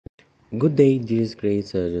Good day, dear great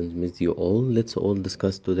surgeons, with you all. Let's all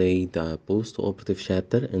discuss today the post-operative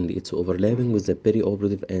chapter and its overlapping with the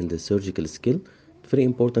perioperative and the surgical skill. Very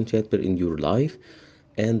important chapter in your life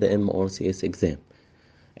and the MRCS exam.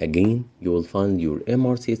 Again, you will find your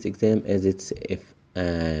MRCS exam as it's if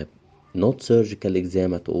not surgical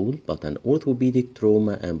exam at all, but an orthopedic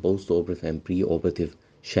trauma and post-operative and pre-operative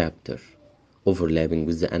chapter, overlapping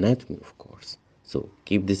with the anatomy, of course. So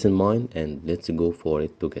keep this in mind and let's go for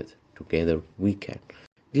it together. Together we can.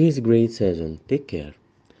 Dear great surgeon, take care.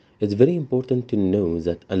 It's very important to know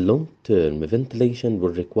that a long-term ventilation will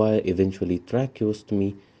require eventually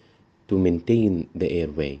tracheostomy to maintain the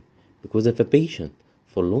airway. Because if a patient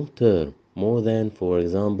for long term, more than for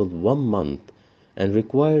example 1 month, and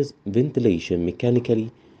requires ventilation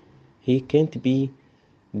mechanically, he can't be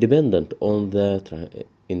dependent on the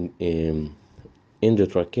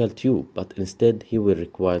endotracheal tube, but instead he will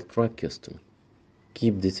require tracheostomy.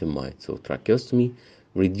 Keep this in mind. So tracheostomy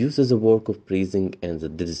reduces the work of breathing and the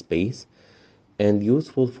dead space, and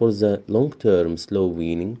useful for the long-term slow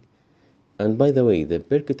weaning. And by the way, the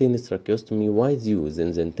percutaneous tracheostomy was used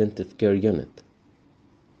in the intensive care unit.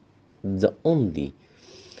 The only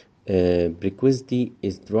prerequisite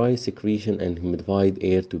is dry secretion and humidified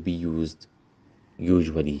air to be used,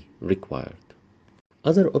 usually required.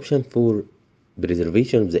 Other option for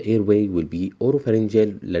preservation of the airway will be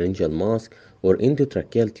oropharyngeal laryngeal mask or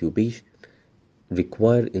endotracheal tubation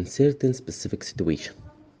required in certain specific situations.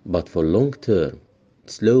 But for long term,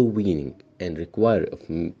 slow weaning and require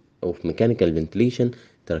of mechanical ventilation,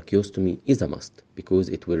 tracheostomy is a must because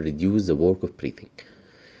it will reduce the work of breathing.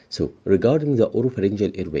 So, regarding the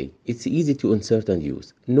oropharyngeal airway, it's easy to insert and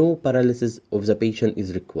use. No paralysis of the patient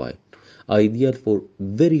is required. Ideal for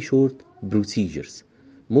very short procedures.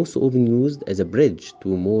 Most often used as a bridge to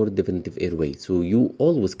more definitive airway. So, you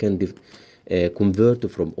always can convert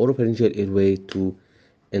from oropharyngeal airway to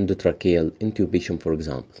endotracheal intubation, for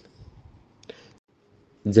example.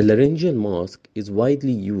 The laryngeal mask is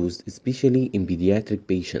widely used, especially in pediatric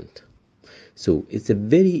patients. So it's a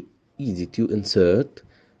very easy to insert.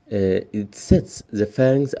 It sets the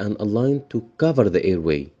pharynx and aligned to cover the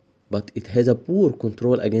airway, but it has a poor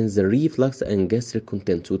control against the reflux and gastric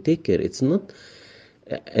content. So take care. It's not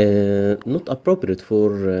appropriate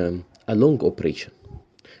for a long operation.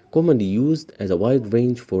 Commonly used as a wide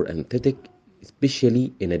range for anesthetic,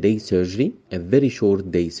 especially in a day surgery, a very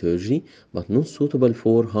short day surgery, but not suitable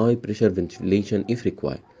for high pressure ventilation if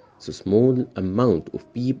required. So small amount of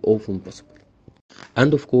PEEP often possible.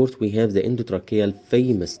 And of course, we have the endotracheal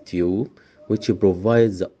famous tube, which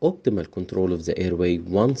provides the optimal control of the airway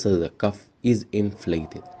once the cuff is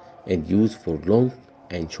inflated and used for long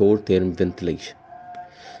and short-term ventilation.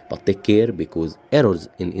 But take care because errors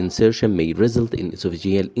in insertion may result in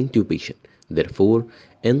esophageal intubation. Therefore,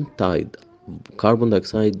 end-tidal carbon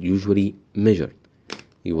dioxide usually measured.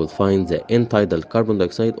 You will find the end-tidal carbon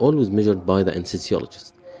dioxide always measured by the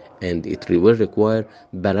anesthesiologist, and it will require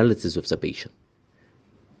paralysis of the patient,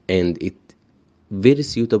 and it very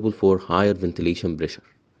suitable for higher ventilation pressure,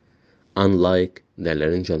 unlike the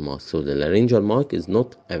laryngeal mask. So the laryngeal mask is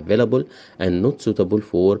not available and not suitable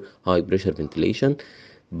for high pressure ventilation,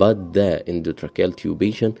 but the endotracheal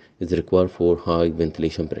tubation is required for high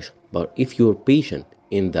ventilation pressure. But if your patient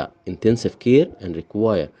in the intensive care and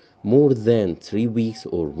require more than 3 weeks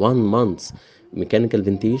or 1 month mechanical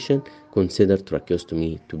ventilation, consider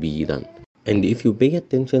tracheostomy to be done. And if you pay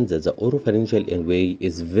attention that the oropharyngeal airway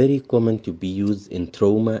is very common to be used in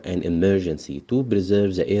trauma and emergency to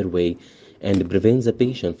preserve the airway and prevent the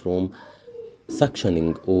patient from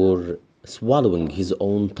suctioning or swallowing his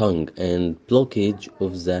own tongue and blockage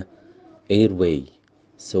of the airway.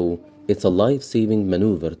 So it's a life-saving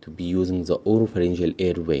maneuver to be using the oropharyngeal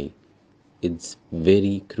airway. It's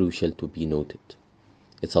very crucial to be noted.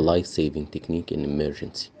 It's a life-saving technique in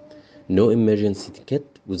emergency. No emergency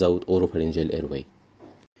kit without oropharyngeal airway.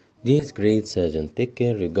 These great surgeon take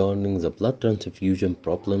care regarding the blood transfusion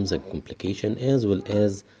problems and complications as well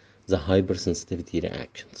as the hypersensitivity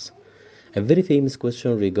reactions. A very famous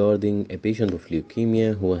question regarding a patient of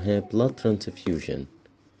leukemia who had blood transfusion.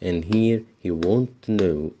 And here he wants to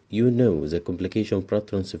know, the complication of blood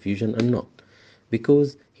transfusion or not.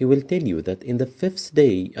 Because he will tell you that in the 5th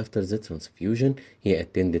day after the transfusion, he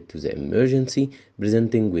attended to the emergency,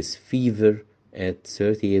 presenting with fever at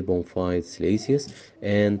 38.5 Celsius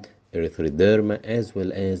and erythroderma as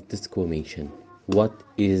well as desquamation. What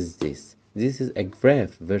is this? This is a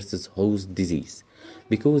graft versus host disease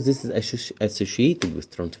because this is associated with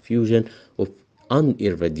transfusion of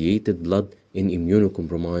unirradiated blood in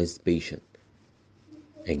immunocompromised patient.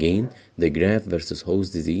 Again, the graft versus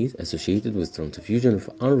host disease associated with transfusion of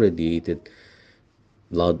unradiated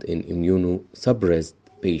blood in immunosuppressed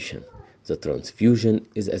patient. The transfusion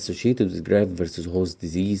is associated with graft versus host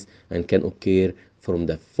disease and can occur from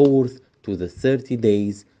the 4th to the 30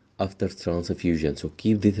 days after transfusion. So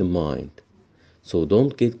keep this in mind. So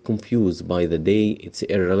don't get confused by the day, it's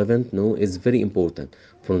irrelevant. No, it's very important.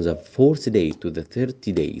 From the 4th day to the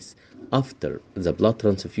 30 days after the blood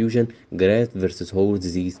transfusion, graft versus host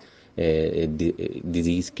disease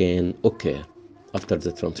can occur after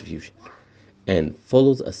the transfusion and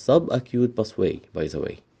follows a subacute pathway, by the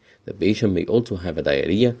way. The patient may also have a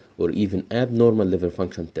diarrhea or even abnormal liver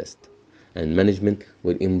function test. And management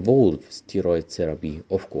will involve steroid therapy,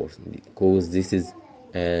 of course, because this is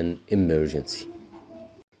an emergency.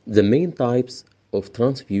 The main types of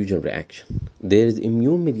transfusion reaction. There is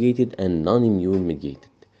immune mediated and non-immune mediated.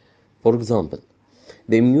 For example,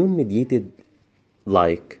 the immune mediated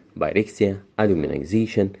like pyrexia,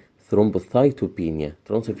 aluminization, thrombocytopenia,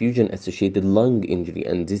 transfusion-associated lung injury,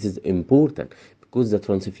 and this is important because the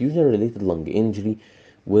transfusion-related lung injury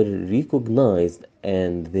were recognized,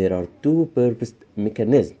 and there are two purpose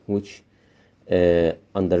mechanisms which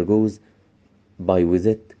undergoes by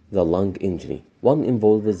visit the lung injury. One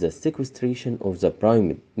involves the sequestration of the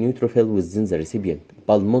prime neutrophil within the recipient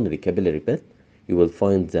pulmonary capillary bed. You will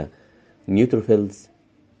find the neutrophils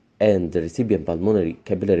and the recipient pulmonary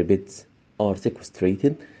capillary beds are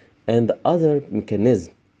sequestrated, and the other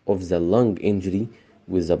mechanism of the lung injury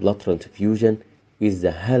with the blood transfusion is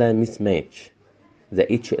the HALA mismatch, the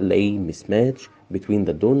HLA mismatch between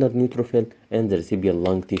the donor neutrophil and the recipient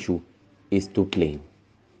lung tissue is to blame.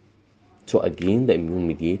 So again, the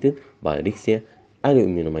immune-mediated pyrexia,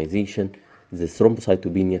 alloimmunization, the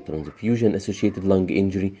thrombocytopenia, transfusion-associated lung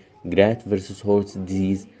injury, graft versus host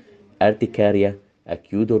disease, urticaria,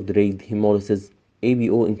 acute or delayed hemolysis,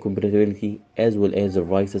 ABO incompatibility, as well as the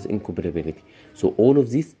viruses incompatibility. So all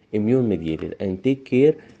of these immune-mediated, and take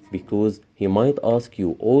care because he might ask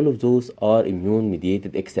you all of those are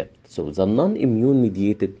immune-mediated except. So the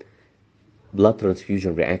non-immune-mediated blood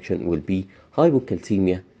transfusion reaction will be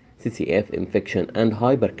hypocalcemia, CCF infection, and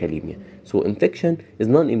hyperkalemia. So infection is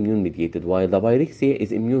non-immune mediated, while the pyrexia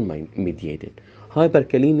is immune mediated.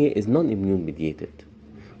 Hyperkalemia is non-immune mediated,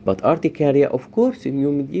 but urticaria, of course,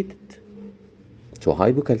 immune mediated. So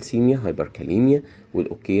hypocalcemia, hyperkalemia will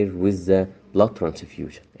occur with the blood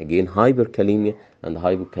transfusion. Again, hyperkalemia and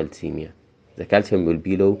hypocalcemia. The calcium will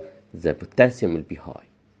be low, the potassium will be high.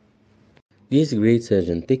 These great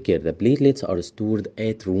surgeons take care the platelets are stored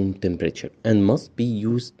at room temperature and must be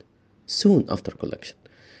used soon after collection.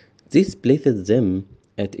 This places them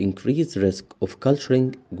at increased risk of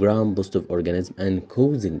culturing gram-positive organisms and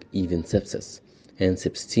causing even sepsis and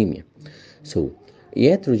septicemia. So,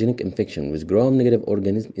 iatrogenic infection with gram-negative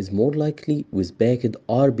organism is more likely with packed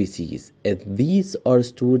RBCs as these are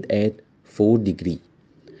stored at 4 degrees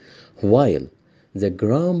while the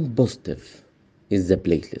gram positive is the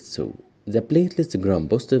platelet. So the platelets gram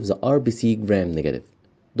positive, the RBC gram negative.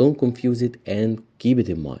 Don't confuse it and keep it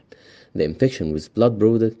in mind. The infection with blood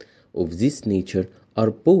product of this nature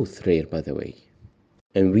are both rare, by the way.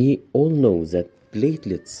 And we all know that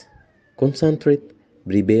platelets concentrate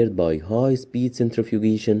prepared by high speed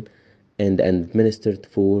centrifugation and administered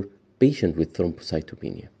for patient with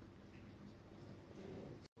thrombocytopenia.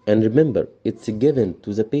 And remember, it's given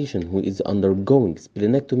to the patient who is undergoing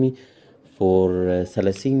splenectomy for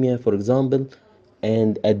thalassemia, for example,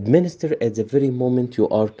 and administer at the very moment you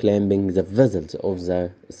are clamping the vessels of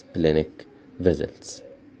the splenic vessels.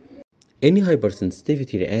 Any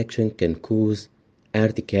hypersensitivity reaction can cause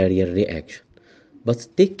urticaria reaction, but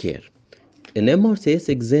take care. In MRCS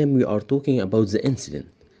exam, we are talking about the incident,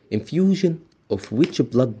 infusion of which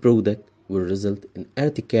blood product will result in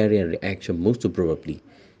urticaria reaction most probably.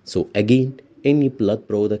 So again, any blood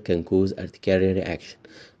product can cause urticaria reaction,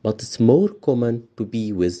 but it's more common to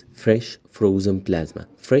be with fresh frozen plasma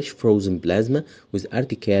with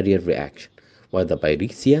urticaria reaction, while the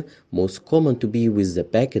pyrexia most common to be with the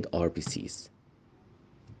packed RBCs.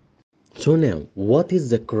 So now, what is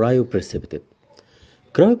the cryoprecipitate?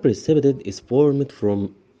 Cryoprecipitate is formed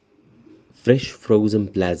from fresh frozen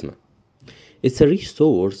plasma. It's a rich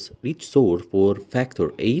source for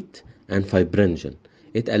factor 8 and fibrinogen.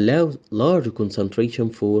 It allows large concentration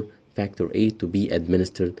for factor 8 to be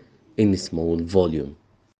administered in a small volume.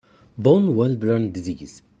 Von Willebrand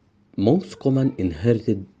disease, most common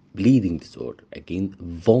inherited bleeding disorder. Again,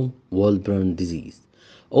 von Willebrand disease.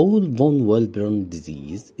 All von Willebrand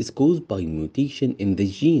disease is caused by mutation in the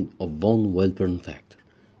gene of von Willebrand factor,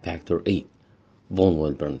 factor 8. Von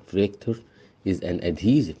Willebrand factor is an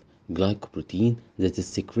adhesive glycoprotein that is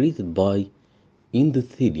secreted by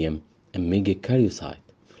endothelium and megakaryocyte.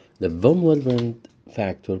 The von Willebrand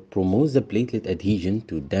factor promotes the platelet adhesion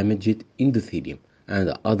to damaged endothelium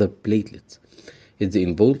and other platelets. It's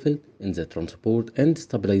involved in the transport and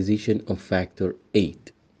stabilization of factor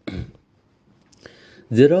 8.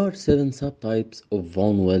 There are 7 subtypes of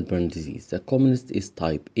von Willebrand disease. The commonest is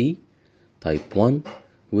type A, type 1,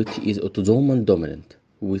 which is autosomal dominant,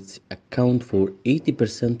 which account for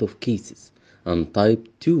 80% of cases, and type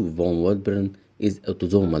 2 von Willebrand is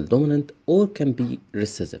autosomal dominant or can be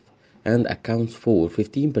recessive and accounts for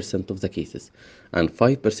 15% of the cases and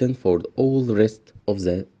 5% for all the rest of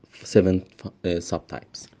the 7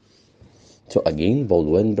 subtypes. So again,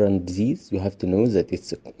 Baldwin-Brand disease, you have to know that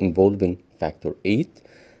it's involving factor 8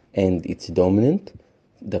 and it's dominant.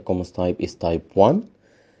 The common type is type 1,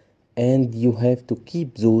 and you have to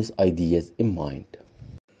keep those ideas in mind.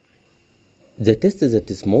 The test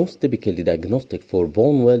that is most typically diagnostic for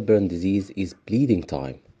von Willebrand disease is bleeding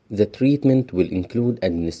time. The treatment will include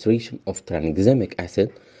administration of tranexamic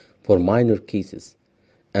acid for minor cases,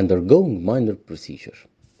 undergoing minor procedure.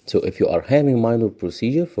 So if you are having minor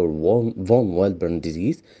procedure for von Willebrand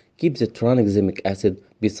disease, keep the tranexamic acid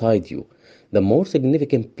beside you. The more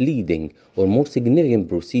significant bleeding or more significant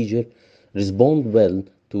procedure respond well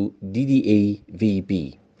to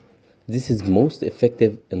DDA-VB. This is most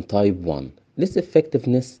effective in type 1, less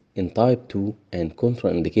effectiveness in type 2, and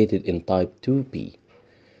contraindicated in type 2B.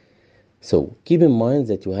 So keep in mind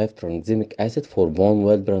that you have tranexamic acid for von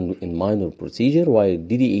Willebrand in minor procedure while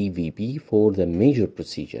DDA-VB for the major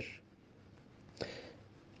procedure.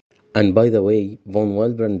 And by the way, von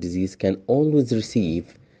Willebrand disease can always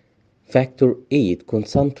receive factor 8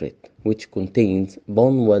 concentrate, which contains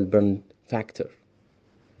von Willebrand factor.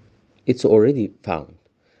 It's already found.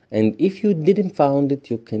 And if you didn't found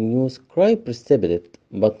it, you can use cryoprecipitate,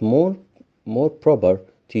 but more proper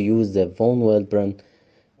to use the von Willebrand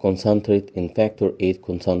concentrate in factor 8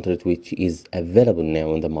 concentrate, which is available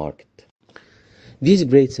now in the market. This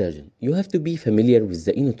great surgeon, you have to be familiar with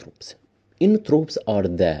the inotropes. Inotropes are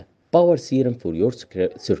the power serum for your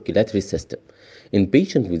circulatory system. In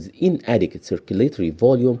patients with inadequate circulatory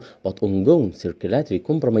volume but ongoing circulatory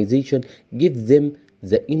compromisation, give them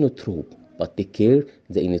the inotrope. But take care,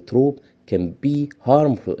 the inotrope can be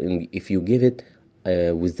harmful if you give it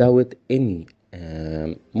without any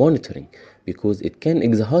monitoring, because it can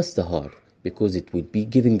exhaust the heart, because it will be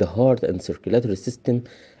giving the heart and circulatory system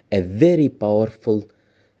a very powerful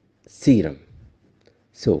serum.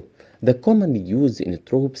 So, the commonly used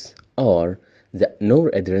inotropes are the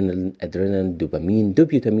noradrenaline, adrenaline, dopamine,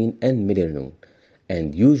 dobutamine, and milrinone,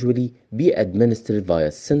 and usually be administered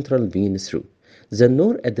via central venous route. The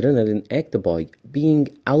noradrenaline act by being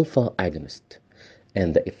alpha agonist,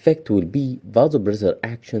 and the effect will be vasopressor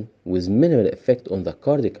action with minimal effect on the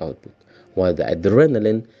cardiac output, while the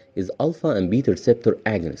adrenaline is alpha and beta receptor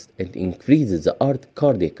agonist and increases the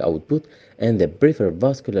cardiac output and the peripheral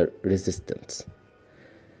vascular resistance.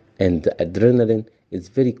 And the adrenaline is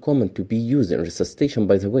very common to be used in resuscitation,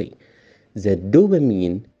 by the way. The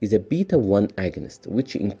dopamine is a beta 1 agonist,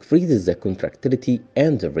 which increases the contractility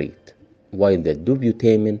and the rate, while the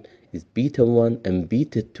dobutamine is beta 1 and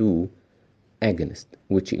beta 2 agonist,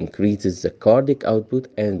 which increases the cardiac output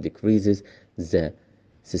and decreases the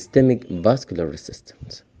systemic vascular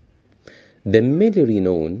resistance. The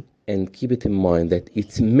milrinone, and keep it in mind that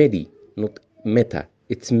it's medi, not meta,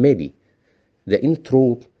 it's medi. The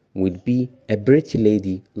intrope will be a pretty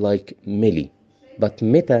lady like Millie, but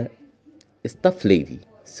meta is tough lady,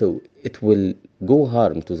 so it will go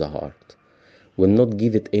harm to the heart. Will not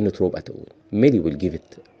give it inotrope at all. Millie will give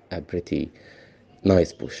it a pretty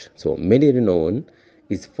nice push. So milrinone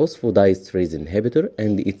is phosphodiesterase inhibitor,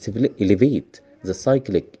 and it elevates the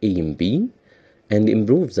cyclic AMP and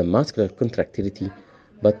improves the muscular contractility,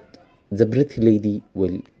 but the pretty lady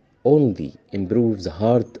will only improve the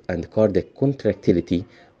heart and cardiac contractility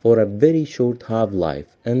for a very short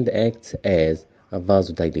half-life and acts as a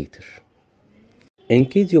vasodilator. In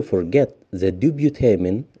case you forget, the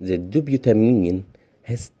dobutamine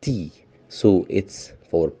has T, so it's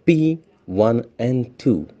for P1 and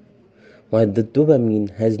 2, while the dopamine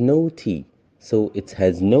has no T, so it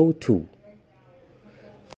has no 2.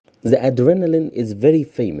 The adrenaline is very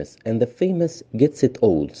famous, and the famous gets it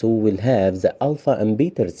all, so we'll have the alpha and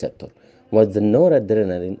beta receptor, while the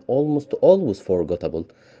noradrenaline almost always forgettable,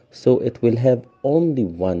 so it will have only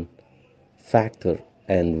one factor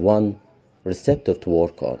and one receptor to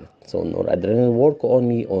work on. So noradrenaline work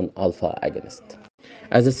only on alpha agonist.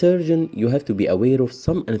 As a surgeon, you have to be aware of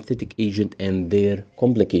some anesthetic agent and their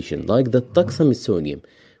complication, like the dexamethasone,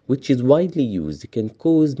 which is widely used, can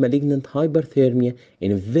cause malignant hyperthermia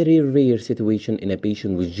in a very rare situation in a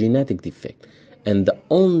patient with genetic defect. And the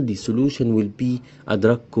only solution will be a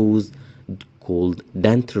drug called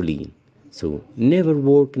dantrolene. So never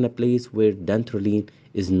work in a place where dantrolene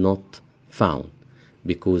is not found,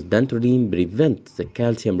 because dantrolene prevents the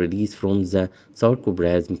calcium release from the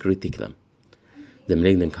sarcoplasmic reticulum. The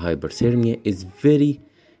malignant hyperthermia is very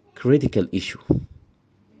critical issue.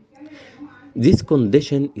 This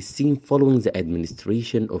condition is seen following the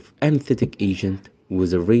administration of anesthetic agent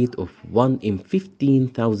with a rate of 1 in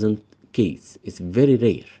 15,000 cases. It's very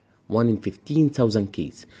rare, 1 in 15,000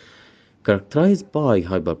 cases, characterized by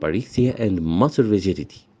hyperparexia and muscle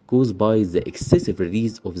rigidity caused by the excessive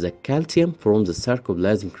release of the calcium from the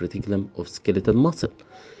sarcoplasmic reticulum of skeletal muscle,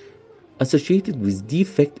 associated with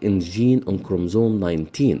defect in the gene on chromosome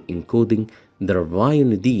 19 encoding the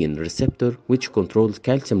ryanodine receptor, which controls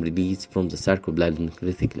calcium release from the sarcoplasmic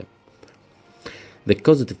reticulum. The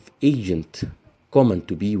causative agent common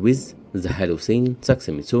to be with the halocene,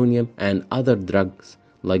 succinylcholine, and other drugs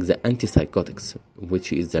like the antipsychotics,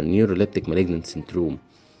 which is the neuroleptic malignant syndrome.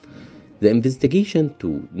 The investigation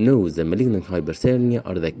to know the malignant hyperthermia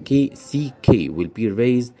or the CK will be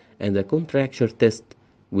raised, and the contracture test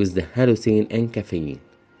with the halocene and caffeine.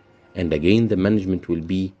 And again, the management will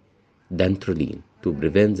be dantrolene to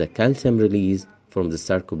prevent the calcium release from the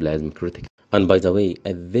sarcoplasmic reticulum. And by the way,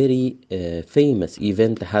 a very famous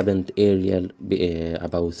event happened earlier,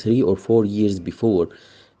 about 3 or 4 years before,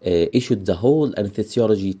 issued the whole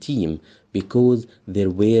anesthesiology team because there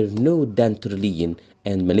were no dantrolene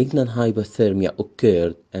and malignant hyperthermia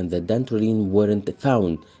occurred, and the dantrolene weren't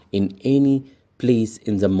found in any place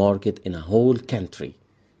in the market in a whole country.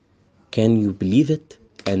 Can you believe it?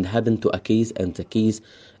 And happened to a case, and the case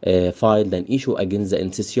filed an issue against the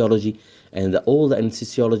anesthesiology, and all the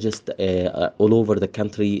anesthesiologists all over the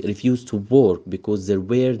country refused to work because there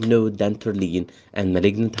were no dantrolene, and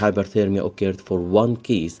malignant hyperthermia occurred for one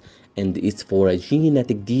case, and it's for a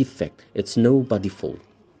genetic defect. It's nobody's fault.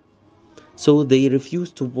 So they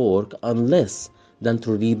refused to work unless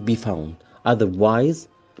dantrolene be found. Otherwise,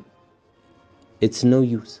 it's no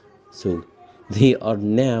use. So they are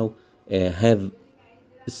now have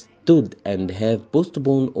stood and have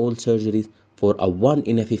postponed all surgeries for a 1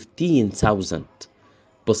 in a 15,000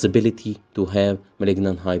 possibility to have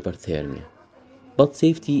malignant hyperthermia. But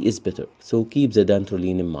safety is better, so keep the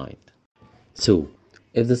dantrolene in mind. So,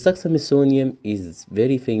 if the succinylcholine is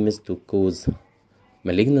very famous to cause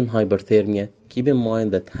malignant hyperthermia, keep in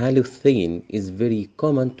mind that halocene is very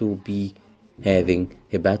common to be having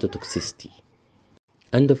hepatotoxicity.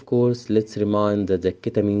 And of course, let's remind that the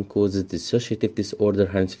ketamine causes dissociative disorder,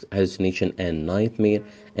 hallucination, and nightmare,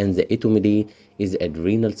 and the etomidate is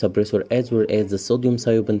adrenal suppressor, as well as the sodium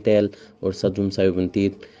thiopental or sodium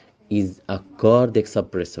thiopentate is a cardiac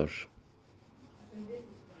suppressor.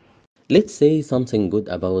 Let's say something good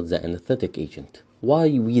about the anesthetic agent. Why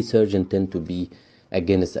we surgeons tend to be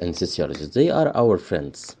against anesthesiologists? They are our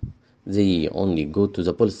friends. They only go to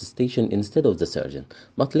the police station instead of the surgeon.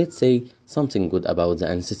 But let's say something good about the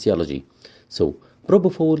anesthesiology. So,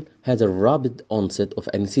 propofol has a rapid onset of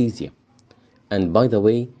anesthesia. And by the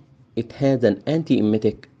way, it has an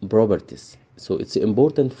antiemetic properties. So, it's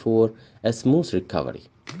important for a smooth recovery.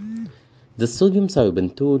 The sodium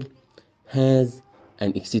thiopental has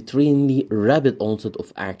an extremely rapid onset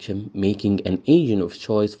of action, making an agent of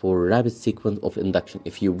choice for rapid sequence of induction.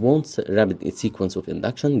 If you want rapid sequence of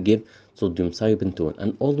induction, give sodium thiopental.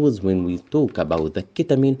 And always when we talk about the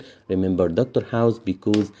ketamine, remember Dr. House,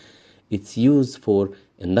 because it's used for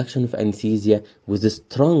induction of anesthesia with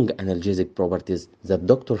strong analgesic properties. That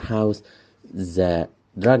Dr. House, the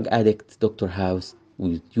drug addict Dr. House,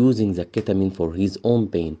 was using the ketamine for his own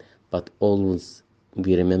pain, but always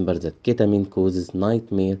we remember that ketamine causes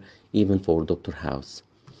nightmare even for Dr. House.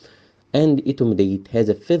 And etomidate has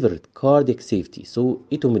a favorite cardiac safety, so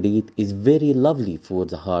etomidate is very lovely for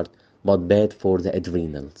the heart but bad for the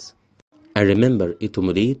adrenals. And remember,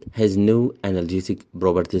 etomidate has no analgesic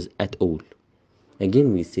properties at all.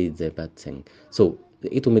 Again, we say the bad thing. So the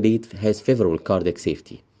etomidate has favorable cardiac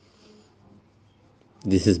safety.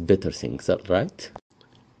 This is better things, right?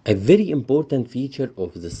 A very important feature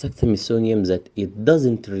of the succinylcholine that it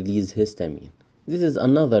doesn't release histamine. This is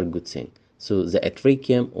another good thing. So the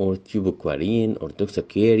atrachium or tuboquarine or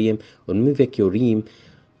doxycycline or mivacurine,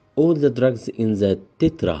 all the drugs in the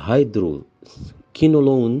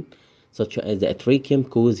tetrahydroquinolone, such as the atrachium,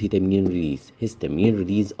 cause histamine release. Histamine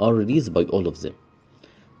release are released by all of them.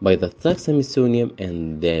 By the succinylcholine,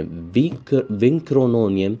 and the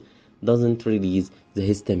vincristine doesn't release the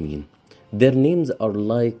histamine. Their names are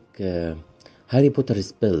like Harry Potter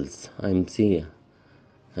spells. I'm seeing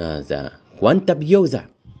the Quantabiosa.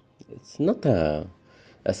 It's not a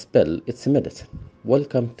spell, it's a medicine.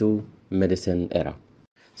 Welcome to medicine era.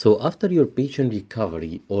 So after your patient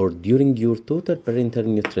recovery or during your total parenteral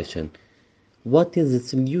nutrition, what is the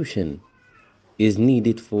solution is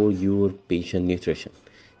needed for your patient nutrition?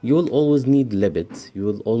 You will always need lipids, you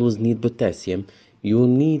will always need potassium, you will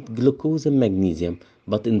need glucose and magnesium,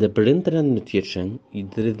 but in the parenteral nutrition,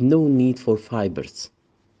 there is no need for fibers.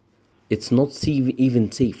 It's not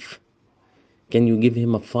even safe. Can you give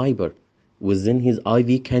him a fiber within his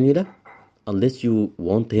IV cannula? Unless you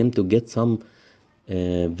want him to get some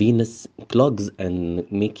venous clogs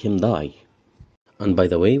and make him die. And by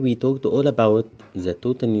the way, we talked all about the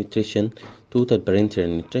total nutrition, total parenteral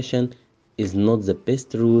nutrition is not the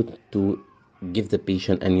best route to give the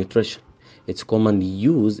patient a nutrition. It's commonly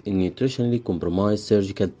used in nutritionally compromised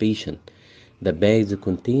surgical patients. The bags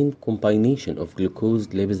contain combination of glucose,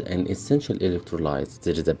 lipids, and essential electrolytes.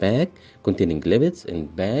 There is a bag containing lipids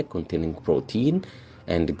and bag containing protein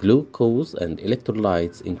and glucose and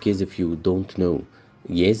electrolytes in case if you don't know.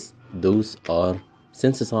 Yes, those are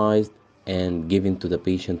synthesized and given to the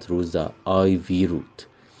patient through the IV route.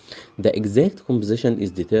 The exact composition is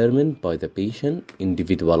determined by the patient,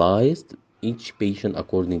 individualized, each patient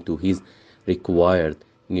according to his required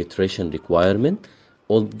nutrition requirement.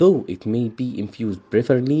 Although it may be infused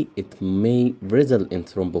preferably, it may result in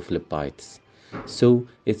thrombophlebitis. So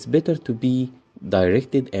it's better to be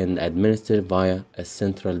directed and administered via a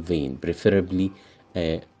central vein, preferably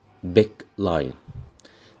a big line.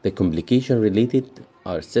 The complications related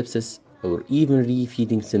are sepsis or even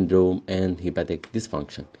refeeding syndrome and hepatic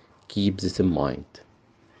dysfunction. Keep this in mind.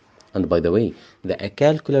 And by the way, the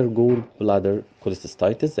acalcular gallbladder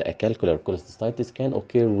cholecystitis can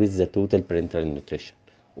occur with the total parenteral nutrition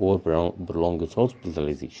or prolonged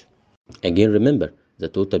hospitalization. Again, remember, the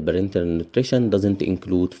total parenteral nutrition doesn't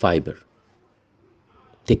include fiber.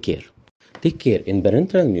 Take care. Take care. In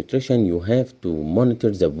parenteral nutrition, you have to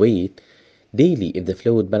monitor the weight daily if the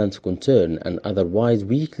fluid balance concern and otherwise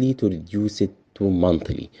weekly to reduce it to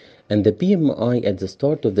monthly. And the BMI at the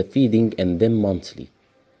start of the feeding and then monthly.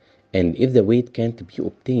 And if the weight can't be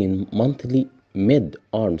obtained monthly,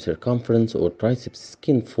 mid-arm circumference or triceps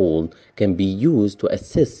skin fold can be used to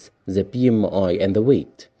assess the BMI and the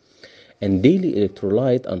weight. And daily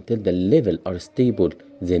electrolyte until the level are stable,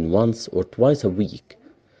 then once or twice a week.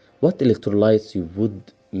 What electrolytes you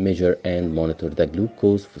would measure and monitor: the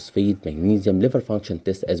glucose, phosphate, magnesium, liver function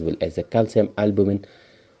test, as well as the calcium, albumin.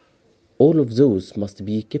 All of those must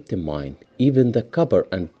be kept in mind. Even the copper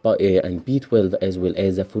and B12, as well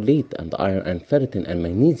as the folate and iron and ferritin and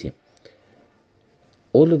magnesium.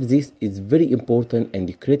 All of this is very important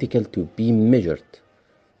and critical to be measured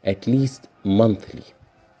at least monthly.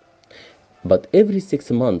 But every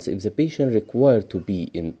 6 months, if the patient required to be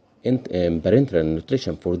in parenteral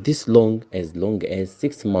nutrition for this long as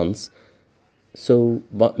 6 months, so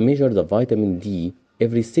measure the vitamin D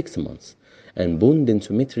every 6 months and bone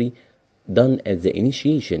densitometry done at the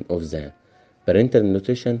initiation of the parenteral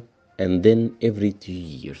nutrition and then every 2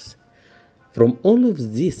 years. From all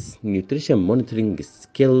of these nutrition monitoring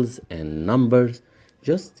skills and numbers,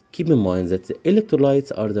 just keep in mind that the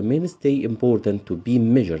electrolytes are the mainstay important to be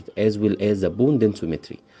measured as well as the bone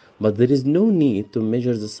densitometry. But there is no need to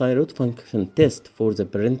measure the thyroid function test for the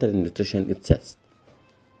parenteral nutrition itself.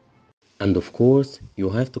 And of course, you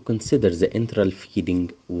have to consider the enteral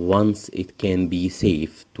feeding once it can be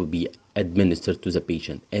safe to be administered to the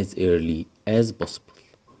patient as early as possible.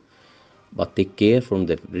 But take care from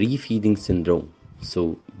the refeeding syndrome.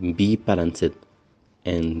 So be balanced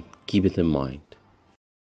and keep it in mind.